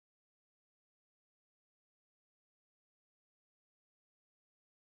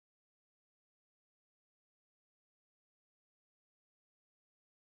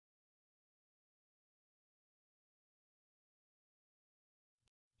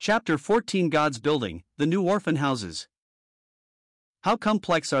Chapter 14 God's Building, the New Orphan Houses. How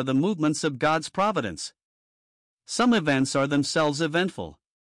complex are the movements of God's providence? Some events are themselves eventful.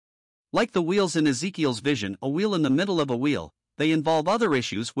 Like the wheels in Ezekiel's vision, a wheel in the middle of a wheel, they involve other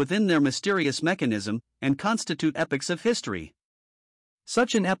issues within their mysterious mechanism and constitute epics of history.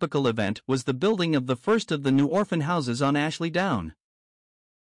 Such an epical event was the building of the first of the new orphan houses on Ashley Down.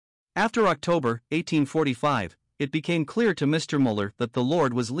 After October 1845, it became clear to Mr. Muller that the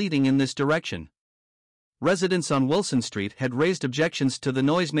Lord was leading in this direction. Residents on Wilson Street had raised objections to the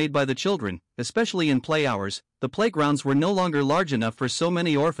noise made by the children, especially in play hours. The playgrounds were no longer large enough for so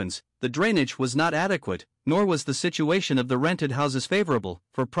many orphans, the drainage was not adequate, nor was the situation of the rented houses favorable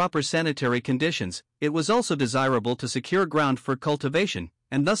for proper sanitary conditions. It was also desirable to secure ground for cultivation,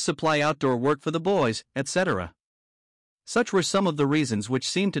 and thus supply outdoor work for the boys, etc. Such were some of the reasons which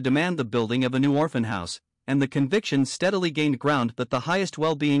seemed to demand the building of a new orphan house, and the conviction steadily gained ground that the highest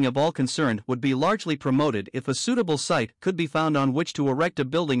well-being of all concerned would be largely promoted if a suitable site could be found on which to erect a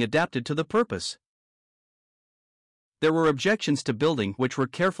building adapted to the purpose. There were objections to building which were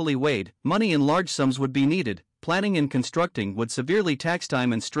carefully weighed. Money in large sums would be needed, planning and constructing would severely tax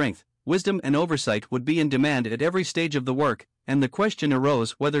time and strength, wisdom and oversight would be in demand at every stage of the work, and the question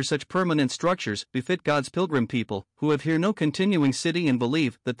arose whether such permanent structures befit God's pilgrim people, who have here no continuing city and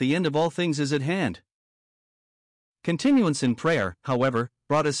believe that the end of all things is at hand. Continuance in prayer, however,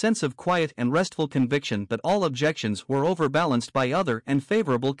 brought a sense of quiet and restful conviction that all objections were overbalanced by other and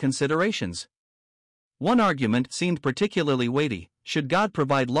favorable considerations. One argument seemed particularly weighty: should God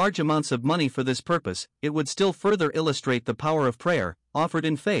provide large amounts of money for this purpose, it would still further illustrate the power of prayer, offered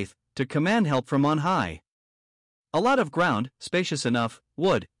in faith, to command help from on high. A lot of ground, spacious enough,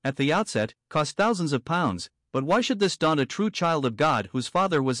 would, at the outset, cost thousands of pounds, but why should this daunt a true child of God whose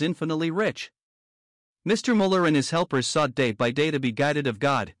father was infinitely rich? Mr. Muller and his helpers sought day by day to be guided of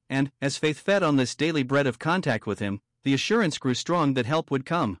God, and, as faith fed on this daily bread of contact with Him, the assurance grew strong that help would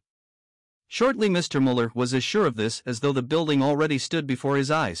come. Shortly Mr. Muller was as sure of this as though the building already stood before his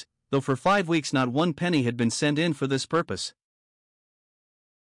eyes, though for 5 weeks not one penny had been sent in for this purpose.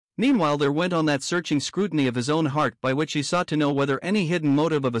 Meanwhile there went on that searching scrutiny of his own heart by which he sought to know whether any hidden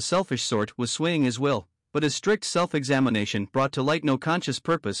motive of a selfish sort was swaying his will. But his strict self-examination brought to light no conscious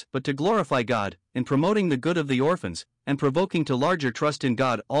purpose but to glorify God, in promoting the good of the orphans, and provoking to larger trust in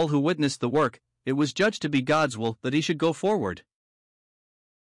God all who witnessed the work. It was judged to be God's will that he should go forward.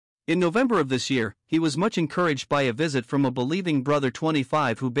 In November of this year, he was much encouraged by a visit from a believing brother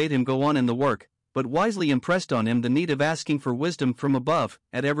 25 who bade him go on in the work, but wisely impressed on him the need of asking for wisdom from above,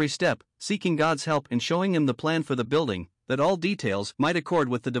 at every step, seeking God's help in showing him the plan for the building, that all details might accord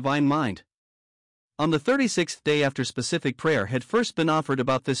with the divine mind. On the 36th day after specific prayer had first been offered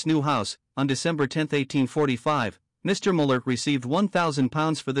about this new house, on December 10, 1845, Mr. Muller received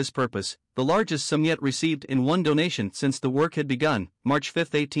 £1,000 for this purpose, the largest sum yet received in one donation since the work had begun, March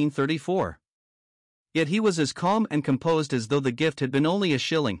 5, 1834. Yet he was as calm and composed as though the gift had been only a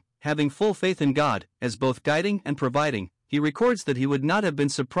shilling, having full faith in God, as both guiding and providing. He records that he would not have been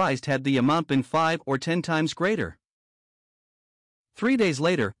surprised had the amount been 5 or 10 times greater. 3 days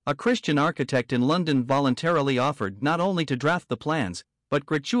later, a Christian architect in London voluntarily offered not only to draft the plans, but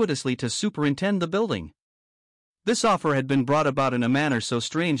gratuitously to superintend the building. This offer had been brought about in a manner so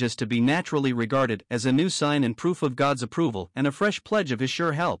strange as to be naturally regarded as a new sign and proof of God's approval and a fresh pledge of His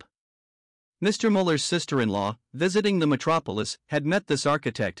sure help. Mr. Muller's sister-in-law, visiting the metropolis, had met this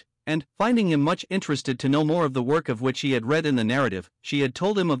architect, and, finding him much interested to know more of the work of which he had read in the narrative, she had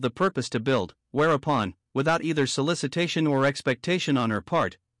told him of the purpose to build, whereupon, without either solicitation or expectation on her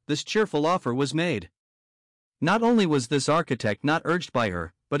part, this cheerful offer was made. Not only was this architect not urged by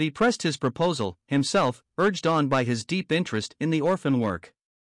her, but he pressed his proposal, himself, urged on by his deep interest in the orphan work.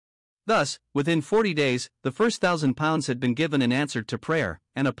 Thus, within 40 days, the first £1,000 had been given in answer to prayer,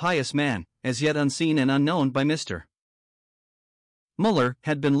 and a pious man, as yet unseen and unknown by Mr. Muller,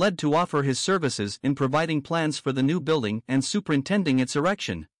 had been led to offer his services in providing plans for the new building and superintending its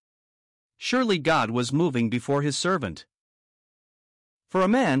erection. Surely God was moving before His servant. For a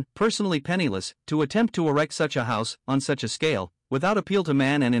man, personally penniless, to attempt to erect such a house, on such a scale, without appeal to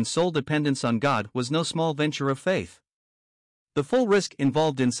man and in sole dependence on God was no small venture of faith. The full risk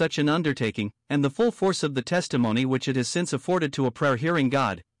involved in such an undertaking, and the full force of the testimony which it has since afforded to a prayer-hearing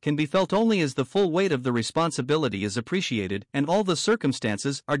God, can be felt only as the full weight of the responsibility is appreciated and all the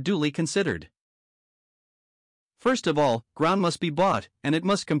circumstances are duly considered. First of all, ground must be bought, and it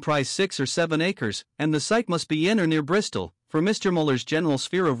must comprise 6 or 7 acres, and the site must be in or near Bristol, for Mr. Muller's general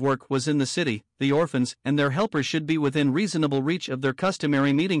sphere of work was in the city. The orphans and their helpers should be within reasonable reach of their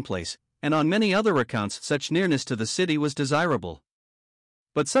customary meeting place, and on many other accounts such nearness to the city was desirable.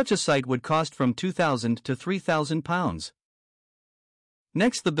 But such a site would cost from £2,000 to £3,000.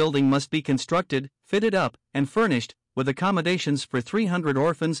 Next, the building must be constructed, fitted up, and furnished, with accommodations for 300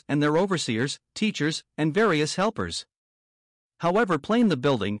 orphans and their overseers, teachers, and various helpers. However plain the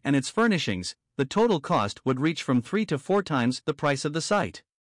building and its furnishings, the total cost would reach from 3 to 4 times the price of the site.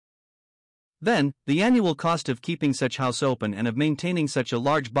 Then, the annual cost of keeping such house open and of maintaining such a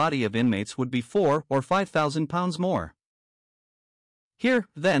large body of inmates would be £4,000 or £5,000 more. Here,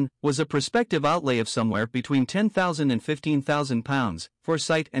 then, was a prospective outlay of somewhere between £10,000 and £15,000 for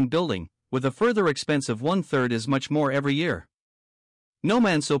site and building, with a further expense of 1/3 as much more every year. No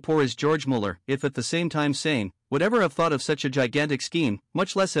man so poor as George Muller, if at the same time sane, would ever have thought of such a gigantic scheme,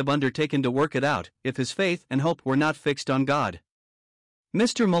 much less have undertaken to work it out, if his faith and hope were not fixed on God.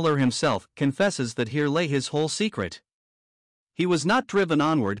 Mr. Muller himself confesses that here lay his whole secret. He was not driven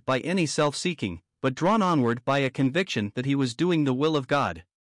onward by any self-seeking, but drawn onward by a conviction that he was doing the will of God.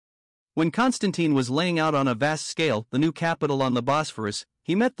 When Constantine was laying out on a vast scale the new capital on the Bosphorus,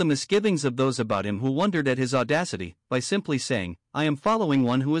 he met the misgivings of those about him who wondered at his audacity, by simply saying, "I am following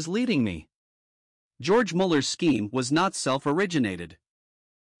one who is leading me." George Muller's scheme was not self-originated.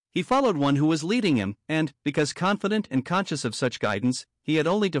 He followed one who was leading him, and, because confident and conscious of such guidance, he had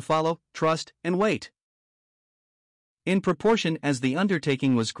only to follow, trust, and wait. In proportion as the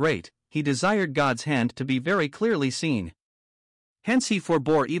undertaking was great, he desired God's hand to be very clearly seen. Hence he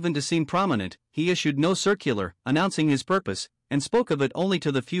forbore even to seem prominent, he issued no circular, announcing his purpose, and spoke of it only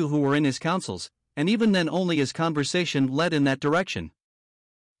to the few who were in his councils, and even then only as conversation led in that direction.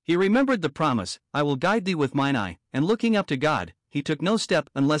 He remembered the promise, "I will guide thee with mine eye," and looking up to God, he took no step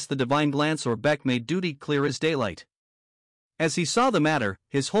unless the divine glance or beck made duty clear as daylight. As he saw the matter,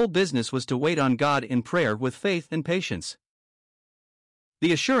 his whole business was to wait on God in prayer with faith and patience.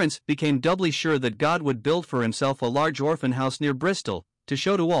 The assurance became doubly sure that God would build for himself a large orphan house near Bristol, to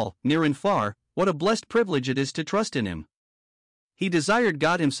show to all, near and far, what a blessed privilege it is to trust in him. He desired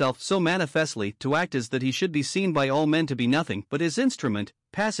God himself so manifestly to act as that he should be seen by all men to be nothing but his instrument,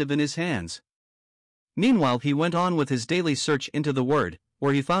 passive in his hands. Meanwhile he went on with his daily search into the Word,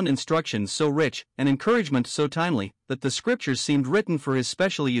 where he found instructions so rich, and encouragement so timely, that the Scriptures seemed written for his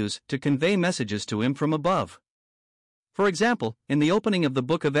special use to convey messages to him from above. For example, in the opening of the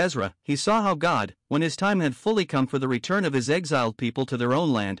book of Ezra, he saw how God, when his time had fully come for the return of his exiled people to their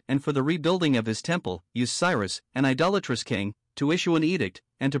own land and for the rebuilding of his temple, used Cyrus, an idolatrous king, to issue an edict,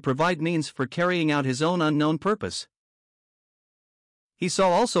 and to provide means for carrying out his own unknown purpose. He saw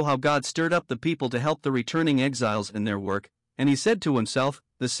also how God stirred up the people to help the returning exiles in their work, and he said to himself,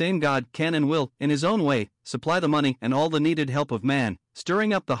 "The same God can and will, in his own way, supply the money and all the needed help of man,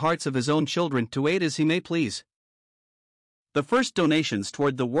 stirring up the hearts of his own children to aid as he may please." The first donations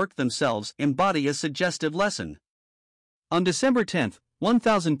toward the work themselves embody a suggestive lesson. On December 10th,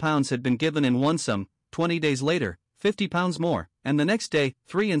 £1,000 had been given in one sum, 20 days later, £50 more, and the next day,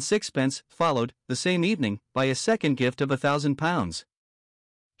 3 and 6 followed, the same evening, by a second gift of £1,000.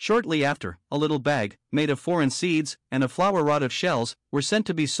 Shortly after, a little bag, made of foreign seeds, and a flower rod of shells, were sent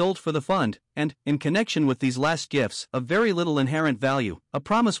to be sold for the fund, and, in connection with these last gifts, of very little inherent value, a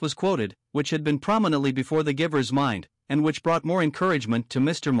promise was quoted, which had been prominently before the giver's mind, and which brought more encouragement to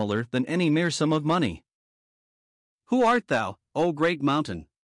Mr. Muller than any mere sum of money. "Who art thou, O great mountain?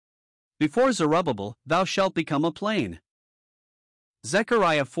 Before Zerubbabel, thou shalt become a plain."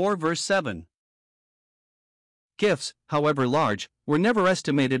 Zechariah 4 verse 7. Gifts, however large, were never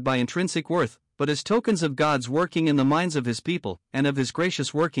estimated by intrinsic worth, but as tokens of God's working in the minds of his people, and of his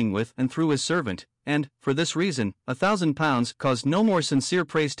gracious working with and through his servant, and, for this reason, £1,000 caused no more sincere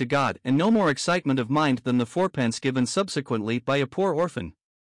praise to God and no more excitement of mind than the 4 given subsequently by a poor orphan.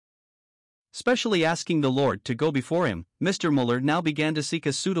 Specially asking the Lord to go before him, Mr. Muller now began to seek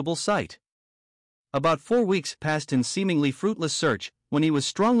a suitable site. About 4 weeks passed in seemingly fruitless search, when he was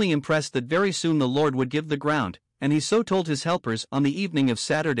strongly impressed that very soon the Lord would give the ground, and he so told his helpers on the evening of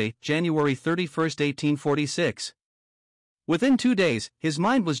Saturday, January 31, 1846. Within 2 days, his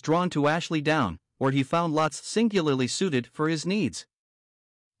mind was drawn to Ashley Down, where he found lots singularly suited for his needs.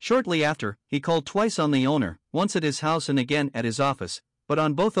 Shortly after, he called twice on the owner, once at his house and again at his office, but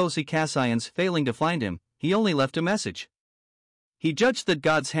on both occasions failing to find him, he only left a message. He judged that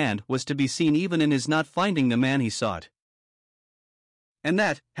God's hand was to be seen even in his not finding the man he sought, and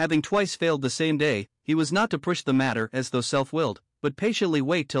that, having twice failed the same day, he was not to push the matter as though self-willed, but patiently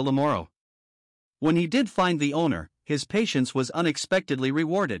wait till the morrow. When he did find the owner, his patience was unexpectedly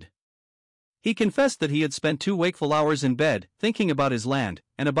rewarded. He confessed that he had spent 2 wakeful hours in bed, thinking about his land,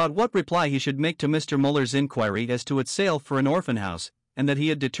 and about what reply he should make to Mr. Muller's inquiry as to its sale for an orphan house, and that he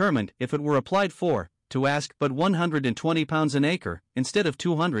had determined, if it were applied for, to ask but £120 an acre, instead of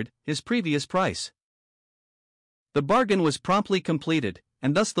 £200, his previous price. The bargain was promptly completed,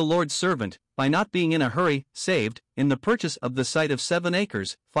 and thus the Lord's servant, by not being in a hurry, saved, in the purchase of the site of 7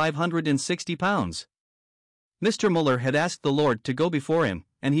 acres, £560. Mr. Muller had asked the Lord to go before him,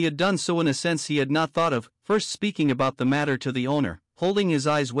 and he had done so in a sense he had not thought of, first speaking about the matter to the owner, holding his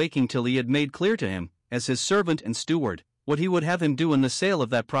eyes waking till he had made clear to him, as his servant and steward, what he would have him do in the sale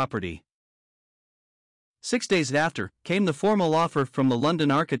of that property. 6 days after, came the formal offer from the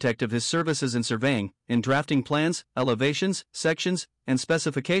London architect of his services in surveying, in drafting plans, elevations, sections, and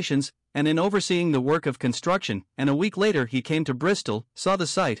specifications, and in overseeing the work of construction, and a week later he came to Bristol, saw the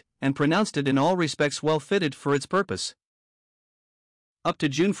site, and pronounced it in all respects well fitted for its purpose. Up to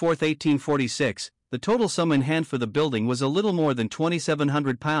June 4, 1846, the total sum in hand for the building was a little more than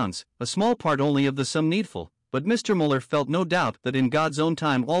 £2,700, a small part only of the sum needful, but Mr. Muller felt no doubt that in God's own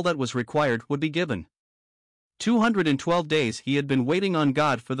time all that was required would be given. 212 days he had been waiting on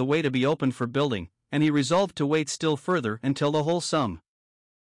God for the way to be opened for building, and he resolved to wait still further until the whole sum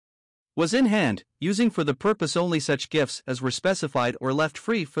was in hand, using for the purpose only such gifts as were specified or left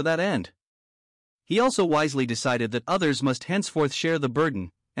free for that end. He also wisely decided that others must henceforth share the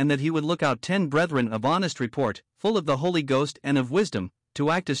burden, and that he would look out 10 brethren of honest report, full of the Holy Ghost and of wisdom,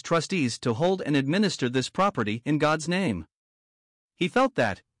 to act as trustees to hold and administer this property in God's name. He felt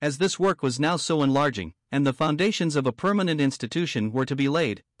that, as this work was now so enlarging, and the foundations of a permanent institution were to be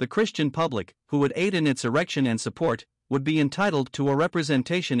laid, the Christian public, who would aid in its erection and support, would be entitled to a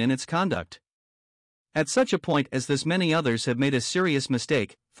representation in its conduct. At such a point as this many others have made a serious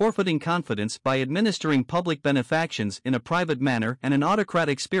mistake, forfeiting confidence by administering public benefactions in a private manner and an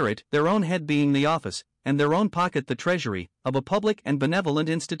autocratic spirit, their own head being the office, and their own pocket the treasury, of a public and benevolent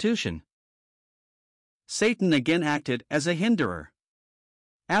institution. Satan again acted as a hinderer.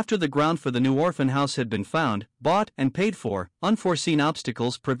 After the ground for the new orphan house had been found, bought, and paid for, unforeseen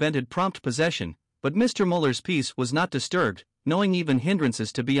obstacles prevented prompt possession, but Mr. Muller's peace was not disturbed, knowing even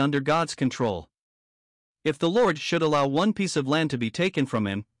hindrances to be under God's control. If the Lord should allow one piece of land to be taken from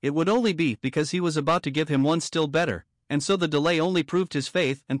him, it would only be because he was about to give him one still better, and so the delay only proved his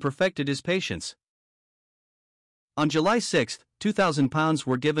faith and perfected his patience. On July 6, £2,000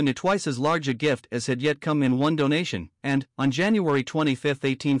 were given to twice as large a gift as had yet come in one donation, and, on January 25,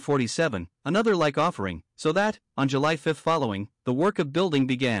 1847, another like offering, so that, on July 5 following, the work of building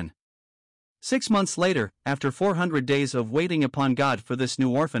began. 6 months later, after 400 days of waiting upon God for this new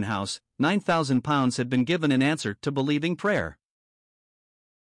orphan house, £9,000 had been given in answer to believing prayer.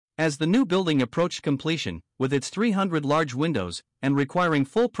 As the new building approached completion, with its 300 large windows, and requiring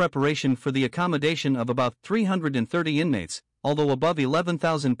full preparation for the accommodation of about 330 inmates, although above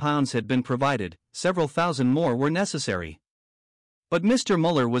 £11,000 had been provided, several thousand more were necessary. But Mr.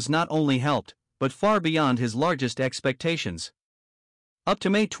 Muller was not only helped, but far beyond his largest expectations. Up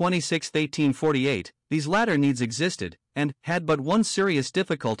to May 26, 1848, these latter needs existed, and, had but one serious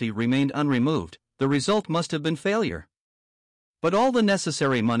difficulty remained unremoved, the result must have been failure. But all the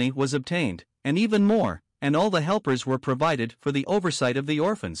necessary money was obtained, and even more, and all the helpers were provided for the oversight of the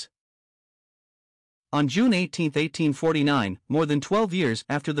orphans. On June 18, 1849, more than 12 years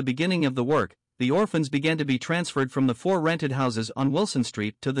after the beginning of the work, the orphans began to be transferred from the 4 rented houses on Wilson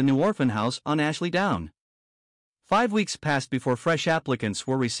Street to the new orphan house on Ashley Down. 5 weeks passed before fresh applicants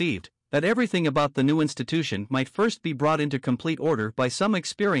were received, that everything about the new institution might first be brought into complete order by some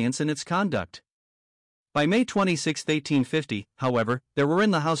experience in its conduct. By May 26, 1850, however, there were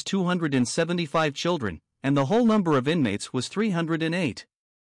in the house 275 children, and the whole number of inmates was 308.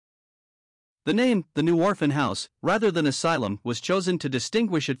 The name, the New Orphan House, rather than asylum, was chosen to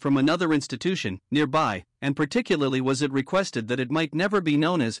distinguish it from another institution nearby, and particularly was it requested that it might never be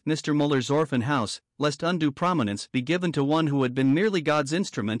known as Mr. Muller's Orphan House, lest undue prominence be given to one who had been merely God's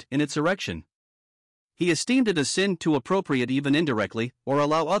instrument in its erection. He esteemed it a sin to appropriate even indirectly, or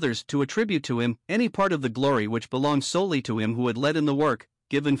allow others to attribute to him any part of the glory which belonged solely to him who had led in the work,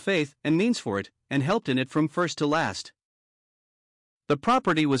 given faith and means for it, and helped in it from first to last. The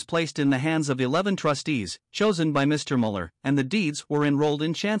property was placed in the hands of 11 trustees, chosen by Mr. Muller, and the deeds were enrolled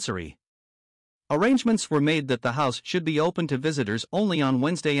in Chancery. Arrangements were made that the house should be open to visitors only on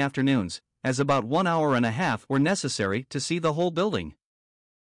Wednesday afternoons, as about 1 hour and a half were necessary to see the whole building.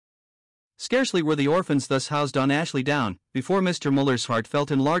 Scarcely were the orphans thus housed on Ashley Down, before Mr. Muller's heart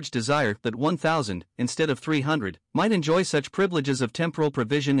felt enlarged desire that 1,000, instead of 300, might enjoy such privileges of temporal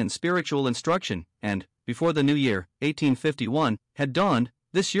provision and spiritual instruction, and, before the new year, 1851, had dawned,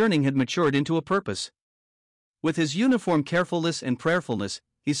 this yearning had matured into a purpose. With his uniform carefulness and prayerfulness,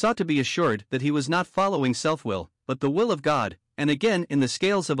 he sought to be assured that he was not following self-will, but the will of God, and again in the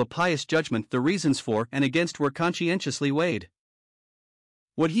scales of a pious judgment the reasons for and against were conscientiously weighed.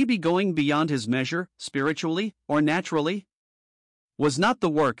 Would he be going beyond his measure, spiritually or naturally? Was not the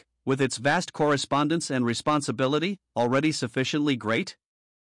work, with its vast correspondence and responsibility, already sufficiently great?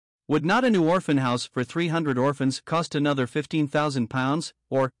 Would not a new orphan house for 300 orphans cost another £15,000,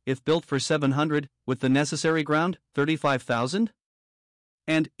 or, if built for 700, with the necessary ground, 35,000?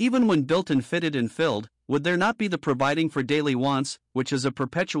 And, even when built and fitted and filled, would there not be the providing for daily wants, which is a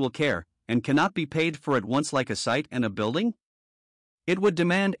perpetual care, and cannot be paid for at once like a site and a building? It would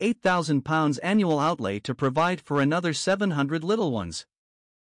demand £8,000 annual outlay to provide for another 700 little ones.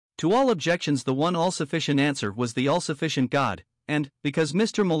 To all objections the one all-sufficient answer was the all-sufficient God, and, because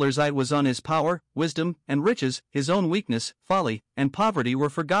Mr. Muller's eye was on his power, wisdom, and riches, his own weakness, folly, and poverty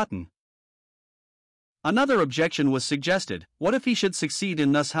were forgotten. Another objection was suggested: what if he should succeed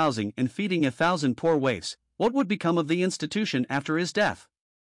in thus housing and feeding 1,000 poor waifs? What would become of the institution after his death?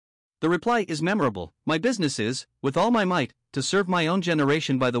 The reply is memorable: my business is, with all my might, to serve my own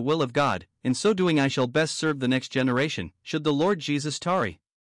generation by the will of God. In so doing I shall best serve the next generation, should the Lord Jesus tarry.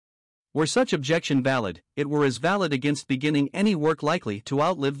 Were such objection valid, it were as valid against beginning any work likely to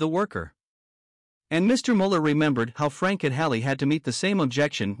outlive the worker. And Mr. Muller remembered how Frank at Halley had to meet the same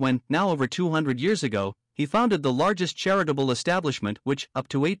objection when, now over 200 years ago, he founded the largest charitable establishment which, up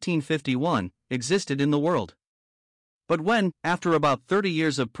to 1851, existed in the world. But when, after about 30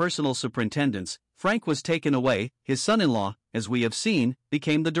 years of personal superintendence, Frank was taken away, his son-in-law, as we have seen,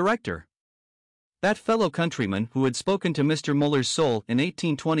 became the director. That fellow countryman who had spoken to Mr. Muller's soul in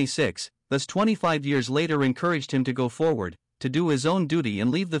 1826, thus 25 years later encouraged him to go forward, to do his own duty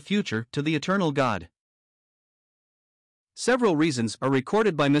and leave the future to the eternal God. Several reasons are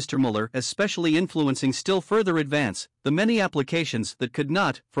recorded by Mr. Muller as specially influencing still further advance: the many applications that could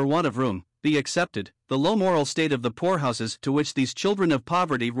not, for want of room, be accepted, the low moral state of the poorhouses to which these children of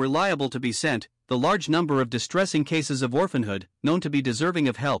poverty were liable to be sent, the large number of distressing cases of orphanhood, known to be deserving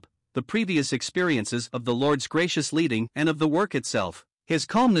of help, the previous experiences of the Lord's gracious leading and of the work itself, his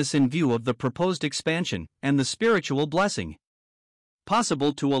calmness in view of the proposed expansion, and the spiritual blessing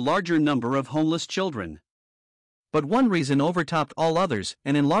possible to a larger number of homeless children. But one reason overtopped all others: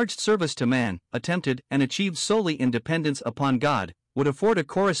 an enlarged service to man, attempted and achieved solely in dependence upon God, would afford a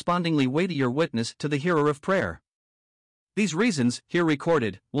correspondingly weightier witness to the hearer of prayer. These reasons, here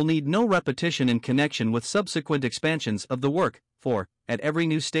recorded, will need no repetition in connection with subsequent expansions of the work, for, at every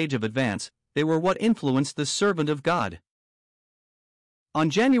new stage of advance, they were what influenced the servant of God. On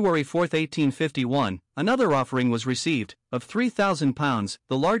January 4, 1851, another offering was received, of £3,000,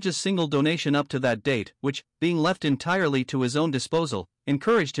 the largest single donation up to that date, which, being left entirely to his own disposal,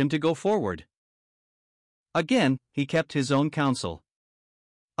 encouraged him to go forward. Again, he kept his own counsel.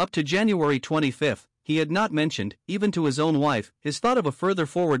 Up to January 25, he had not mentioned, even to his own wife, his thought of a further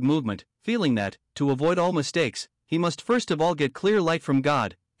forward movement, feeling that, to avoid all mistakes, he must first of all get clear light from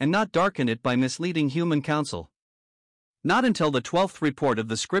God, and not darken it by misleading human counsel. Not until the 12th report of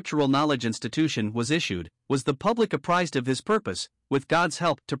the Scriptural Knowledge Institution was issued, was the public apprised of his purpose, with God's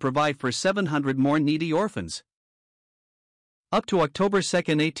help, to provide for 700 more needy orphans. Up to October 2,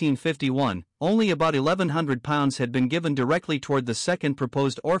 1851, only about £1,100 had been given directly toward the second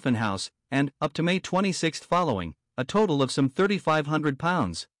proposed orphan house, and, up to May 26 following, a total of some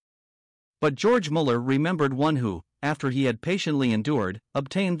 £3,500. But George Muller remembered one who, after he had patiently endured,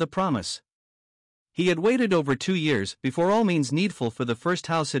 obtained the promise. He had waited over 2 years before all means needful for the first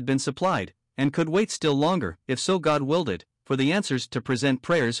house had been supplied, and could wait still longer, if so God willed it, for the answers to present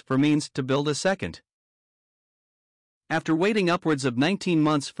prayers for means to build a second. After waiting upwards of 19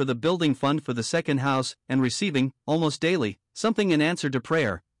 months for the building fund for the second house, and receiving, almost daily, something in answer to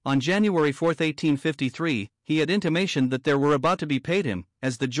prayer, on January 4, 1853, he had intimation that there were about to be paid him,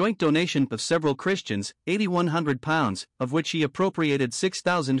 as the joint donation of several Christians, £8,100, of which he appropriated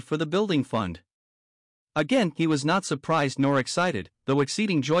 £6,000 for the building fund. Again he was not surprised nor excited, though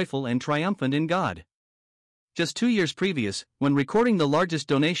exceeding joyful and triumphant in God. Just 2 years previous, when recording the largest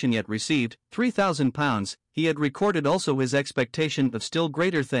donation yet received, £3,000, he had recorded also his expectation of still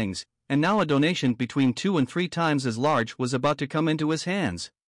greater things, and now a donation between 2 and 3 times as large was about to come into his hands.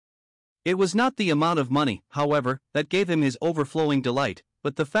 It was not the amount of money, however, that gave him his overflowing delight,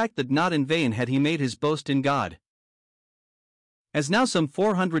 but the fact that not in vain had he made his boast in God. As now some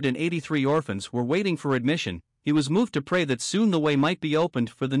 483 orphans were waiting for admission, he was moved to pray that soon the way might be opened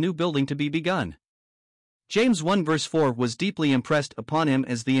for the new building to be begun. James 1 verse 4 was deeply impressed upon him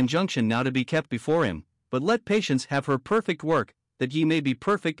as the injunction now to be kept before him: "But let patience have her perfect work, that ye may be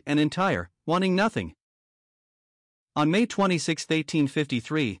perfect and entire, wanting nothing." On May 26,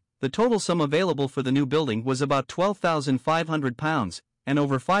 1853, the total sum available for the new building was about £12,500, and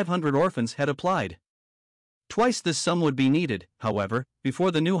over 500 orphans had applied. Twice this sum would be needed, however,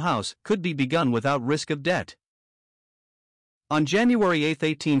 before the new house could be begun without risk of debt. On January 8,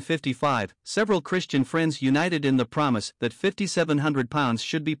 1855, several Christian friends united in the promise that £5,700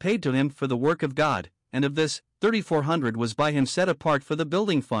 should be paid to him for the work of God, and of this, £3,400 was by him set apart for the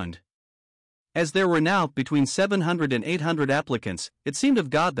building fund. As there were now between 700 and 800 applicants, it seemed of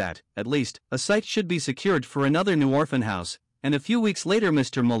God that, at least, a site should be secured for another new orphan house, and a few weeks later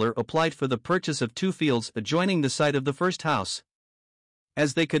Mr. Muller applied for the purchase of 2 fields adjoining the site of the first house.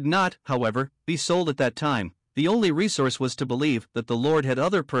 As they could not, however, be sold at that time, the only resource was to believe that the Lord had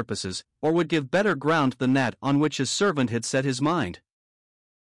other purposes, or would give better ground than that on which his servant had set his mind.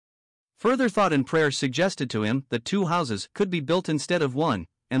 Further thought and prayer suggested to him that 2 houses could be built instead of 1,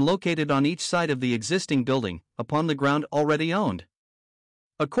 and located on each side of the existing building, upon the ground already owned.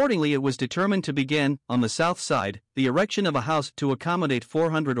 Accordingly, it was determined to begin, on the south side, the erection of a house to accommodate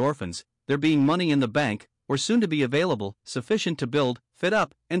 400 orphans, there being money in the bank, or soon to be available, sufficient to build, fit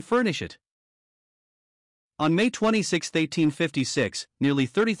up, and furnish it. On May 26, 1856, nearly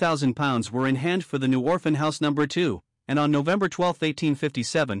 £30,000 were in hand for the new orphan house number 2, and on November 12,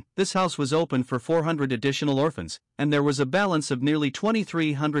 1857, this house was opened for 400 additional orphans, and there was a balance of nearly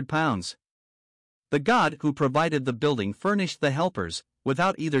 £2,300. The God who provided the building furnished the helpers,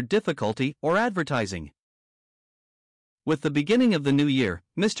 without either difficulty or advertising. With the beginning of the new year,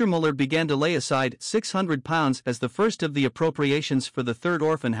 Mr. Muller began to lay aside £600 as the first of the appropriations for the third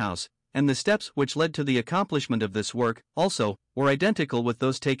orphan house, and the steps which led to the accomplishment of this work, also, were identical with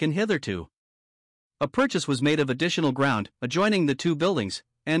those taken hitherto. A purchase was made of additional ground adjoining the 2 buildings,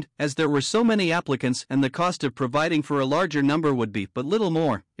 and, as there were so many applicants and the cost of providing for a larger number would be but little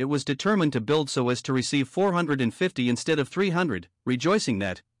more, it was determined to build so as to receive 450 instead of 300, rejoicing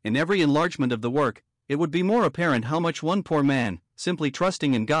that, in every enlargement of the work, it would be more apparent how much one poor man, simply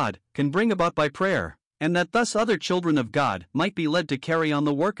trusting in God, can bring about by prayer, and that thus other children of God might be led to carry on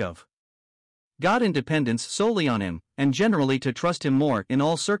the work of God in dependence solely on him, and generally to trust him more in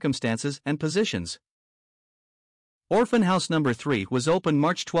all circumstances and positions. Orphan House Number 3 was opened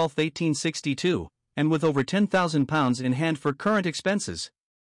March 12, 1862, and with over £10,000 in hand for current expenses.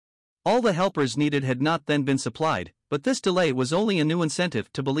 All the helpers needed had not then been supplied, but this delay was only a new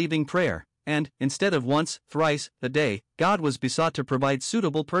incentive to believing prayer, and, instead of once, thrice, a day, God was besought to provide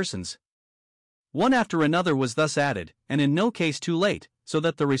suitable persons. One after another was thus added, and in no case too late, so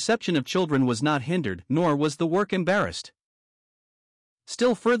that the reception of children was not hindered nor was the work embarrassed.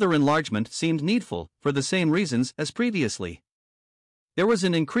 Still further enlargement seemed needful, for the same reasons as previously. There was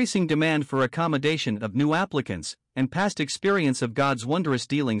an increasing demand for accommodation of new applicants, and past experience of God's wondrous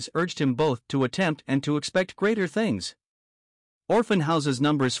dealings urged him both to attempt and to expect greater things. Orphan houses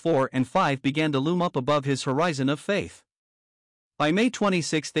numbers 4 and 5 began to loom up above his horizon of faith. By May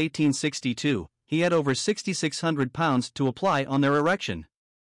 26, 1862, he had over £6,600 to apply on their erection.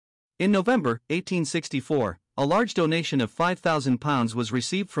 In November 1864, a large donation of £5,000 was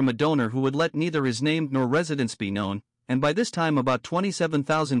received from a donor who would let neither his name nor residence be known, and by this time about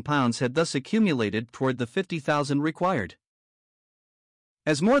 £27,000 had thus accumulated toward the £50,000 required.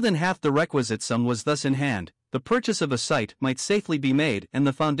 As more than half the requisite sum was thus in hand, the purchase of a site might safely be made and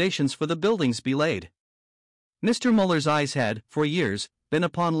the foundations for the buildings be laid. Mr. Muller's eyes had, for years, been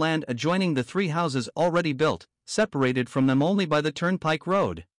upon land adjoining the 3 houses already built, separated from them only by the turnpike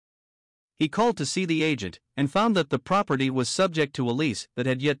road. He called to see the agent, and found that the property was subject to a lease that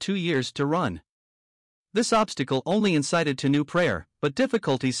had yet 2 years to run. This obstacle only incited to new prayer, but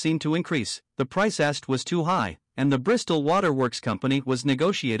difficulties seemed to increase. The price asked was too high, and the Bristol Water Works Company was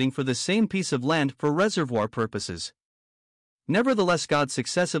negotiating for the same piece of land for reservoir purposes. Nevertheless, God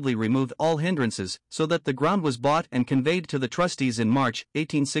successively removed all hindrances, so that the ground was bought and conveyed to the trustees in March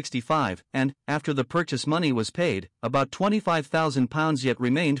 1865, and, after the purchase money was paid, about £25,000 yet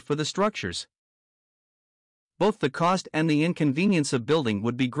remained for the structures. Both the cost and the inconvenience of building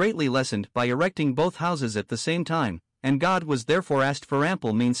would be greatly lessened by erecting both houses at the same time, and God was therefore asked for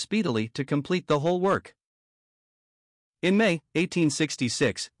ample means speedily to complete the whole work. In May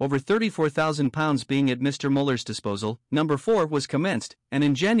 1866, over £34,000 being at Mr. Muller's disposal, number 4 was commenced, and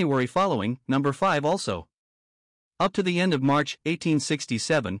in January following, number 5 also. Up to the end of March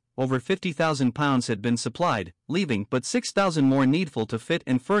 1867, over £50,000 had been supplied, leaving but £6,000 more needful to fit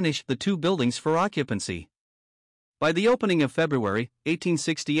and furnish the 2 buildings for occupancy. By the opening of February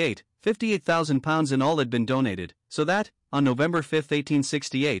 1868, £58,000 in all had been donated, so that, on November 5,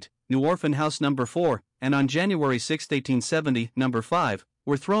 1868, New Orphan House Number 4, and on January 6, 1870, Number 5,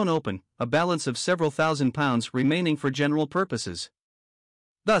 were thrown open, a balance of several £1,000s remaining for general purposes.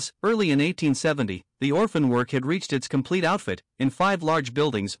 Thus, early in 1870, the orphan work had reached its complete outfit, in 5 large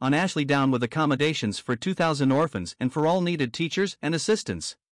buildings on Ashley Down with accommodations for 2,000 orphans and for all needed teachers and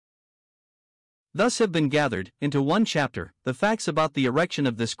assistants. Thus have been gathered, into one chapter, the facts about the erection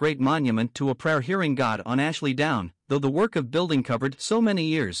of this great monument to a prayer-hearing God on Ashley Down, though the work of building covered so many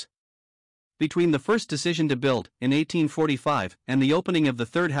years. Between the first decision to build, in 1845, and the opening of the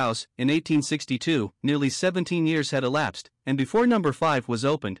third house, in 1862, nearly 17 years had elapsed, and before number 5 was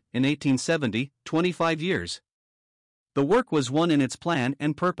opened, in 1870, 25 years. The work was one in its plan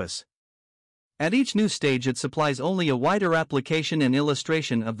and purpose. At each new stage it supplies only a wider application and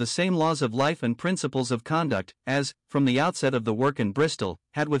illustration of the same laws of life and principles of conduct, as, from the outset of the work in Bristol,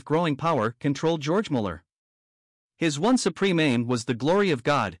 had with growing power controlled George Muller. His one supreme aim was the glory of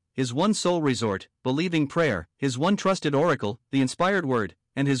God, his one sole resort, believing prayer, his one trusted oracle, the inspired word,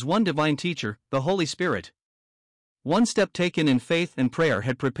 and his one divine teacher, the Holy Spirit. One step taken in faith and prayer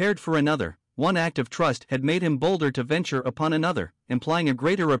had prepared for another, one act of trust had made him bolder to venture upon another, implying a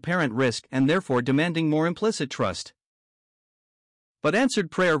greater apparent risk and therefore demanding more implicit trust. But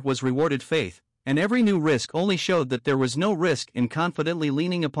answered prayer was rewarded faith, and every new risk only showed that there was no risk in confidently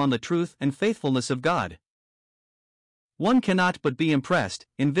leaning upon the truth and faithfulness of God. One cannot but be impressed,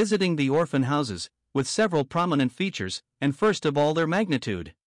 in visiting the orphan houses, with several prominent features, and first of all their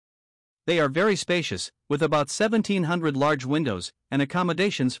magnitude. They are very spacious, with about 1,700 large windows, and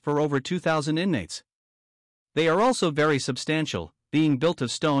accommodations for over 2,000 inmates. They are also very substantial, being built of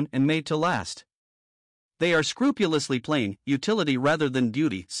stone and made to last. They are scrupulously plain, utility rather than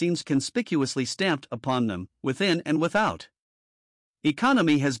beauty seems conspicuously stamped upon them, within and without.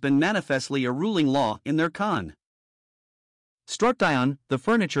 Economy has been manifestly a ruling law in their con. Structyon, the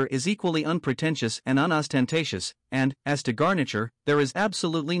furniture is equally unpretentious and unostentatious, and, as to garniture, there is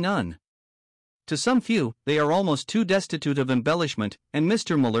absolutely none. To some few, they are almost too destitute of embellishment, and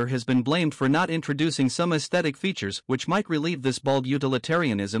Mr. Muller has been blamed for not introducing some aesthetic features which might relieve this bald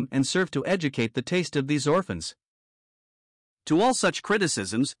utilitarianism and serve to educate the taste of these orphans. To all such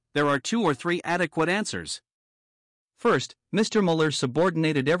criticisms, there are 2 or 3 adequate answers. First, Mr. Muller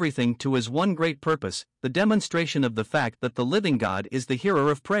subordinated everything to his one great purpose, the demonstration of the fact that the living God is the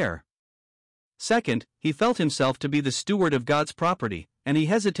hearer of prayer. Second, he felt himself to be the steward of God's property, and he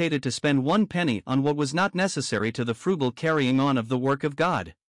hesitated to spend 1 penny on what was not necessary to the frugal carrying on of the work of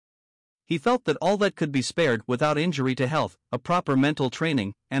God. He felt that all that could be spared without injury to health, a proper mental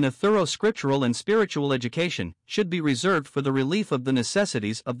training, and a thorough scriptural and spiritual education, should be reserved for the relief of the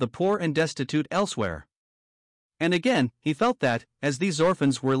necessities of the poor and destitute elsewhere. And again, he felt that, as these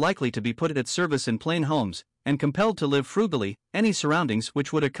orphans were likely to be put at service in plain homes, and compelled to live frugally, any surroundings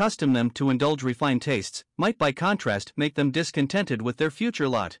which would accustom them to indulge refined tastes, might by contrast make them discontented with their future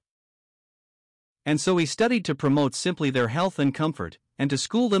lot. And so he studied to promote simply their health and comfort, and to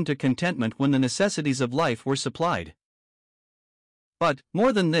school them to contentment when the necessities of life were supplied. But,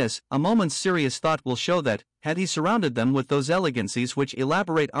 more than this, a moment's serious thought will show that, had he surrounded them with those elegancies which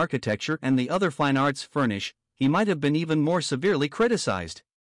elaborate architecture and the other fine arts furnish, he might have been even more severely criticized.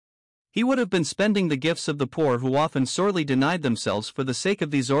 He would have been spending the gifts of the poor who often sorely denied themselves for the sake of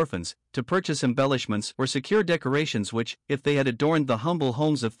these orphans, to purchase embellishments or secure decorations which, if they had adorned the humble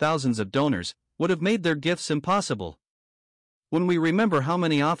homes of thousands of donors, would have made their gifts impossible. When we remember how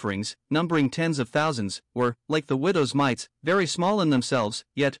many offerings, numbering tens of thousands, were, like the widow's mites, very small in themselves,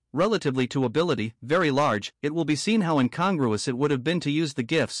 yet, relatively to ability, very large, it will be seen how incongruous it would have been to use the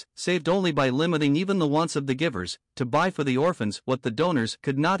gifts, saved only by limiting even the wants of the givers, to buy for the orphans what the donors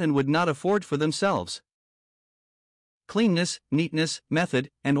could not and would not afford for themselves. Cleanness, neatness, method,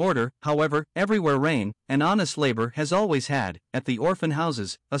 and order, however, everywhere reign, and honest labor has always had, at the orphan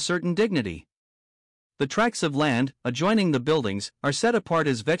houses, a certain dignity. The tracts of land, adjoining the buildings, are set apart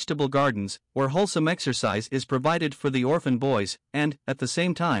as vegetable gardens, where wholesome exercise is provided for the orphan boys, and, at the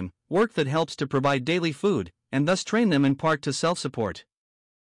same time, work that helps to provide daily food, and thus train them in part to self-support.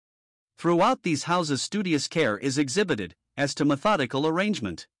 Throughout these houses studious care is exhibited, as to methodical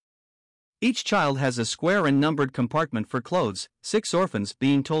arrangement. Each child has a square and numbered compartment for clothes, 6 orphans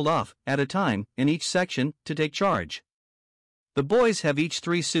being told off, at a time, in each section, to take charge. The boys have each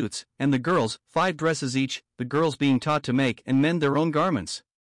 3 suits, and the girls, 5 dresses each, the girls being taught to make and mend their own garments.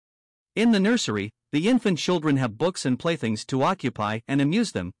 In the nursery, the infant children have books and playthings to occupy and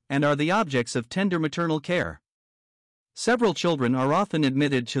amuse them, and are the objects of tender maternal care. Several children are often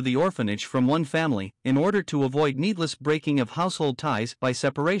admitted to the orphanage from one family, in order to avoid needless breaking of household ties by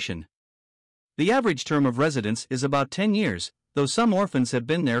separation. The average term of residence is about 10 years, though some orphans have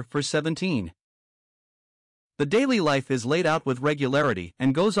been there for 17. The daily life is laid out with regularity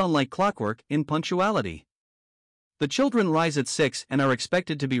and goes on like clockwork in punctuality. The children rise at 6 and are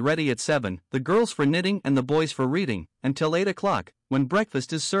expected to be ready at 7, the girls for knitting and the boys for reading, until 8 o'clock, when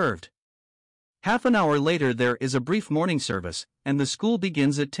breakfast is served. Half an hour later there is a brief morning service, and the school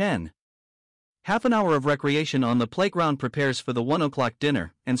begins at 10. Half an hour of recreation on the playground prepares for the 1 o'clock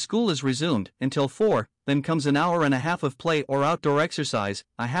dinner, and school is resumed until 4, then comes an hour and a half of play or outdoor exercise,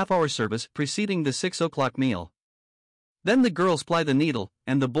 a half-hour service preceding the 6 o'clock meal. Then the girls ply the needle,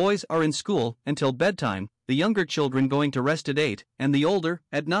 and the boys are in school until bedtime, the younger children going to rest at 8, and the older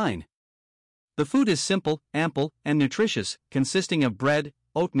at 9. The food is simple, ample, and nutritious, consisting of bread,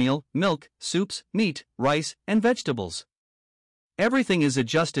 oatmeal, milk, soups, meat, rice, and vegetables. Everything is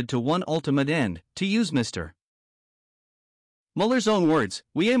adjusted to one ultimate end, to use Mr. Muller's own words,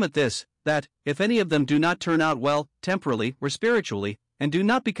 "We aim at this, that, if any of them do not turn out well, temporally or spiritually, and do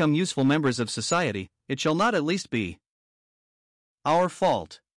not become useful members of society, it shall not at least be our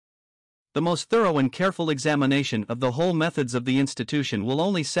fault." The most thorough and careful examination of the whole methods of the institution will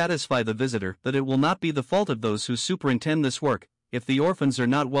only satisfy the visitor that it will not be the fault of those who superintend this work, if the orphans are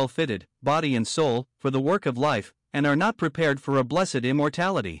not well fitted, body and soul, for the work of life, and are not prepared for a blessed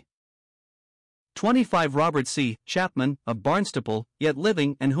immortality. 25 Robert C. Chapman, of Barnstaple, yet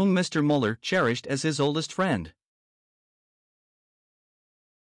living and whom Mr. Muller cherished as his oldest friend.